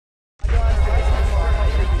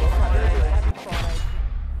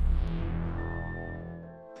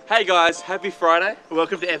Hey guys, happy Friday.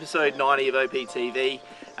 Welcome to episode 90 of Optv.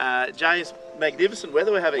 James, magnificent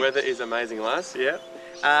weather we're having. Weather is amazing, lads. Yeah.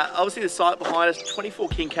 Obviously the site behind us, 24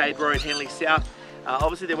 Kincaid Road, Henley South.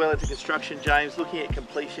 Obviously they're well into construction, James, looking at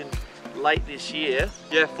completion late this year.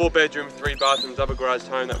 Yeah, 4-bedroom, 3 bathrooms, double garage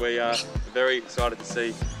home that we are very excited to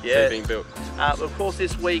see being built. Of course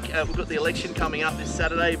this week we've got the election coming up this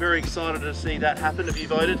Saturday. Very excited to see that happen. Have you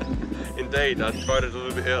voted? Indeed, I voted a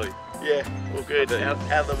little bit early. Yeah, well good, out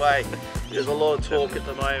of the way. There's a lot of talk at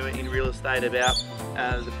the moment in real estate about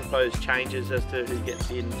the proposed changes as to who gets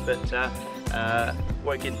in, but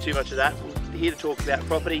won't get into too much of that. We're here to talk about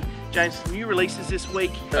property. James, new releases this week,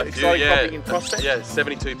 exciting property in Prospect. Yeah,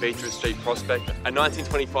 72 Beatrice Street, Prospect, a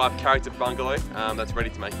 1925 character bungalow that's ready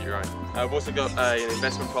to make it your own. We've also got an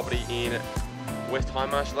investment property in West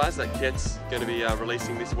Hindmarsh, lads, that Ket's going to be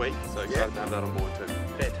releasing this week, so excited to have that on board too.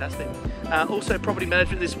 Fantastic. Also property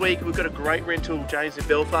management this week, we've got a great rental, James, in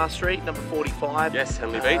Belfast Street, number 45. Yes,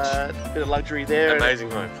 Henley Beach. Bit of luxury there.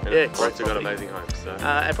 Amazing home. Yeah, great to got amazing homes. So.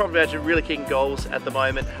 And property management really kicking goals at the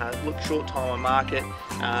moment. Look, short time on market.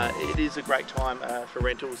 It is a great time for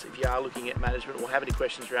rentals. If you are looking at management or have any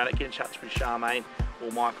questions around it, get in touch with Charmaine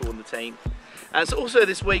or Michael and the team. So also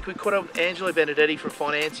this week we caught up with Angelo Benedetti from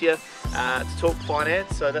Financia to talk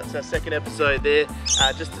finance. So that's our second episode there.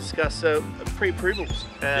 Just discuss pre-approvals.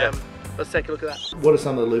 Let's take a look at that. What are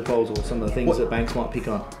some of the loopholes or some of the things that banks might pick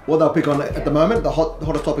on? What they'll pick on at the moment, the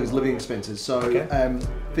hottest topic is living expenses. So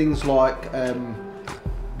things like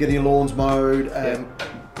getting your lawns mowed,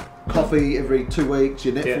 coffee every 2 weeks,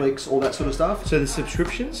 your Netflix, all that sort of stuff. So the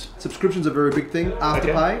subscriptions? Subscriptions are a very big thing.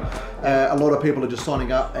 Afterpay. A lot of people are just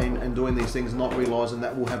signing up and doing these things, not realising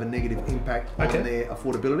that will have a negative impact on their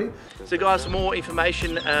affordability. So guys, for more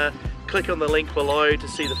information, click on the link below to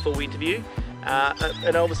see the full interview.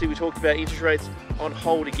 And obviously we talked about interest rates on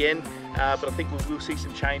hold again, but I think we'll see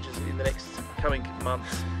some changes in the next coming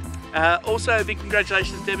months. Also, big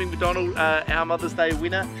congratulations to Debbie McDonald, our Mother's Day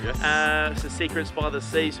winner. Yes. So Secrets by the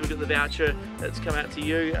Sea, so we've got the voucher that's come out to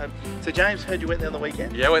you. So James, heard you went there on the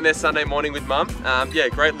weekend? Yeah, I went there Sunday morning with Mum. Yeah,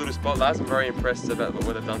 great little spot, lads. I'm very impressed about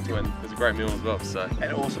what they've done to it. And it was a great meal as well. So.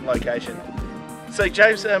 An awesome location. So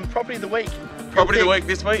James, property of the week. Property of the week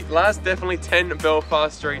this week, last definitely 10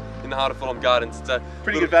 Belfast Street in the heart of Fulham Gardens. It's a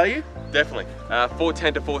pretty good value? Definitely.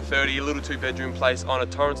 410 to 430, a little 2-bedroom place on a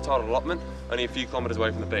Torrens titled allotment, only a few kilometres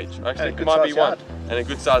away from the beach. Actually, it might be one. And a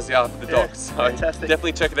good size yard for the dogs. So fantastic.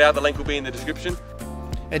 Definitely check it out. The link will be in the description.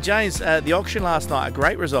 And James, the auction last night, a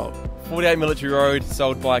great result. 48 Military Road,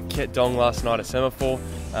 sold by Ket Dong last night at Semaphore.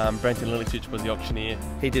 Brenton Lilitich was the auctioneer.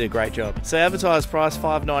 He did a great job. So advertised price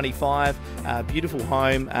 $595, beautiful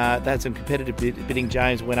home. They had some competitive bidding.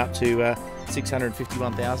 James went up to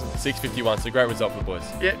 651,000. 651, so great result for the boys.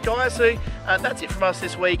 Yeah, guys, so that's it from us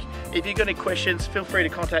this week. If you've got any questions, feel free to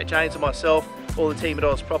contact James or myself or the team at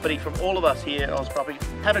Oz Property. From all of us here at Oz Property,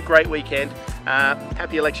 have a great weekend.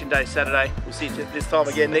 Happy Election Day Saturday. We'll see you this time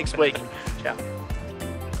again next week. Ciao.